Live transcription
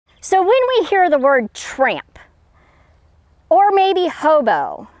So when we hear the word tramp, or maybe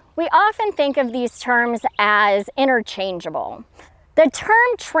hobo, we often think of these terms as interchangeable. The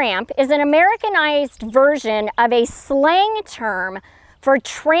term tramp is an Americanized version of a slang term for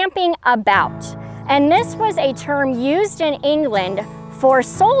tramping about. And this was a term used in England for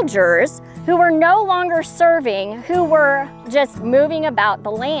soldiers who were no longer serving, who were just moving about the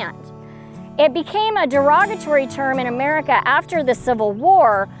land. It became a derogatory term in America after the Civil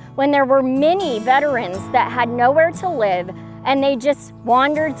War, when there were many veterans that had nowhere to live and they just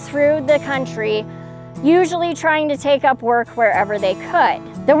wandered through the country, usually trying to take up work wherever they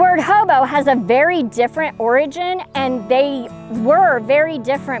could. The word hobo has a very different origin, and they were very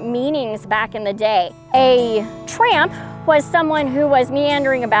different meanings back in the day. A tramp was someone who was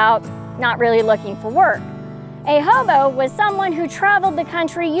meandering about, not really looking for work. A hobo was someone who traveled the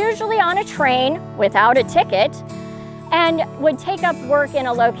country, usually on a train without a ticket, and would take up work in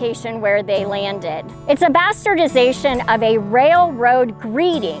a location where they landed. It's a bastardization of a railroad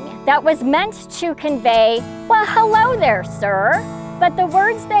greeting that was meant to convey, well, hello there, sir. But the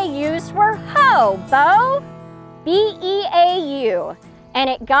words they used were hobo, B-E-A-U, and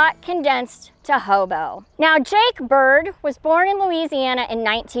it got condensed to hobo. Now, Jake Bird was born in Louisiana in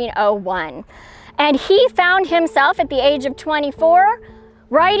 1901, and he found himself at the age of 24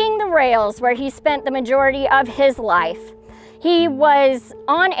 riding the rails, where he spent the majority of his life. He was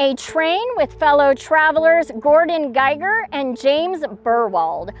on a train with fellow travelers Gordon Geiger and James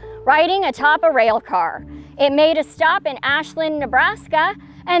Burwald, riding atop a rail car. It made a stop in Ashland, Nebraska,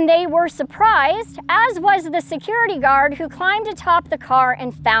 and they were surprised, as was the security guard who climbed atop the car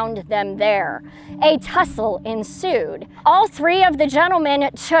and found them there. A tussle ensued. All three of the gentlemen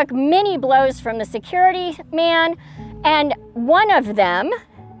took many blows from the security man, and one of them,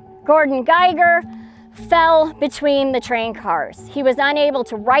 Gordon Geiger, fell between the train cars. He was unable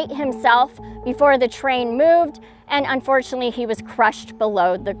to right himself before the train moved, and unfortunately he was crushed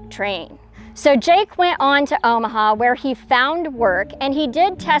below the train. So Jake went on to Omaha, where he found work, and he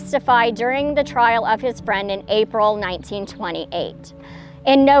did testify during the trial of his friend in April 1928.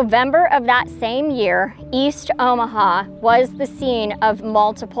 In November of that same year, East Omaha was the scene of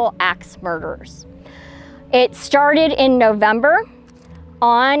multiple axe murders. It started in November.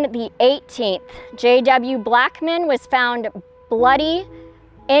 On the 18th, J.W. Blackman was found bloody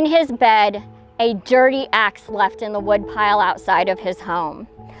in his bed, a dirty axe left in the woodpile outside of his home.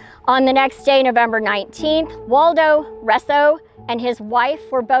 On the next day, November 19th, Waldo Resso and his wife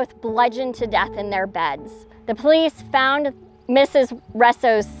were both bludgeoned to death in their beds. The police found Mrs.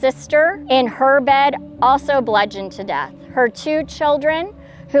 Resso's sister in her bed, also bludgeoned to death. Her two children,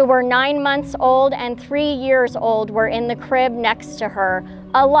 who were 9 months old and 3 years old, were in the crib next to her,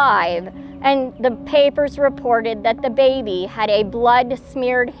 alive, and the papers reported that the baby had a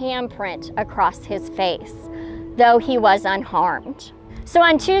blood-smeared handprint across his face, though he was unharmed. So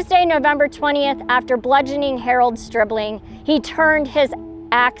on Tuesday, November 20th, after bludgeoning Harold Stribling, he turned his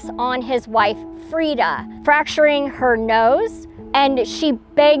axe on his wife, Frida, fracturing her nose, and she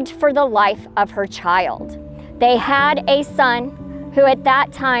begged for the life of her child. They had a son who at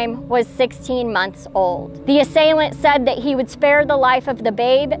that time was 16 months old. The assailant said that he would spare the life of the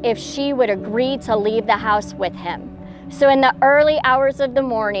babe if she would agree to leave the house with him. So in the early hours of the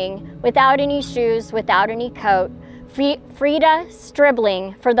morning, without any shoes, without any coat, Frida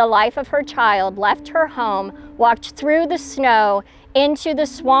Stribling, for the life of her child, left her home, walked through the snow into the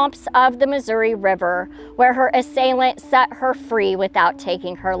swamps of the Missouri River, where her assailant set her free without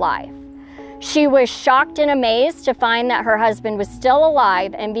taking her life. She was shocked and amazed to find that her husband was still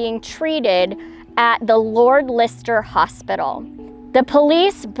alive and being treated at the Lord Lister Hospital. The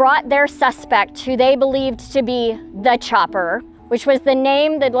police brought their suspect, who they believed to be the Chopper, which was the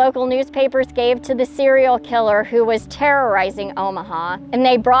name the local newspapers gave to the serial killer who was terrorizing Omaha, and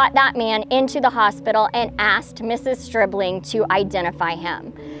they brought that man into the hospital and asked Mrs. Stribling to identify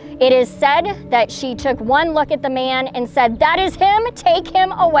him. It is said that she took one look at the man and said, "That is him, take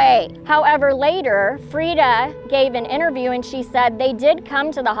him away." However, later, Frida gave an interview and she said they did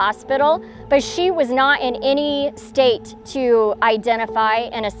come to the hospital, but she was not in any state to identify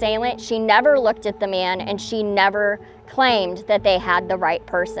an assailant. She never looked at the man, and she never claimed that they had the right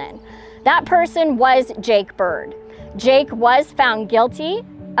person. That person was Jake Bird. Jake was found guilty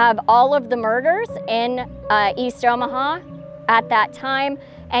of all of the murders in East Omaha at that time,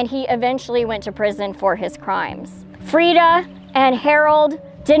 and he eventually went to prison for his crimes. Frida and Harold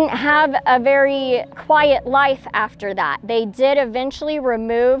didn't have a very quiet life after that. They did eventually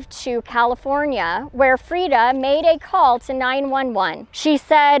remove to California, where Frida made a call to 911. She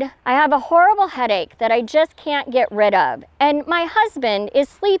said, "I have a horrible headache that I just can't get rid of, and my husband is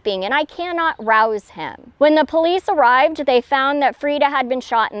sleeping and I cannot rouse him." When the police arrived, they found that Frida had been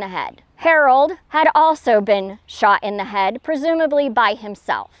shot in the head. Harold had also been shot in the head, presumably by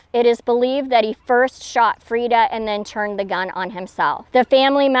himself. It is believed that he first shot Frida and then turned the gun on himself. The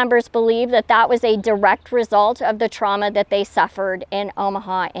family members believe that that was a direct result of the trauma that they suffered in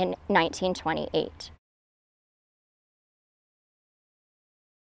Omaha in 1928.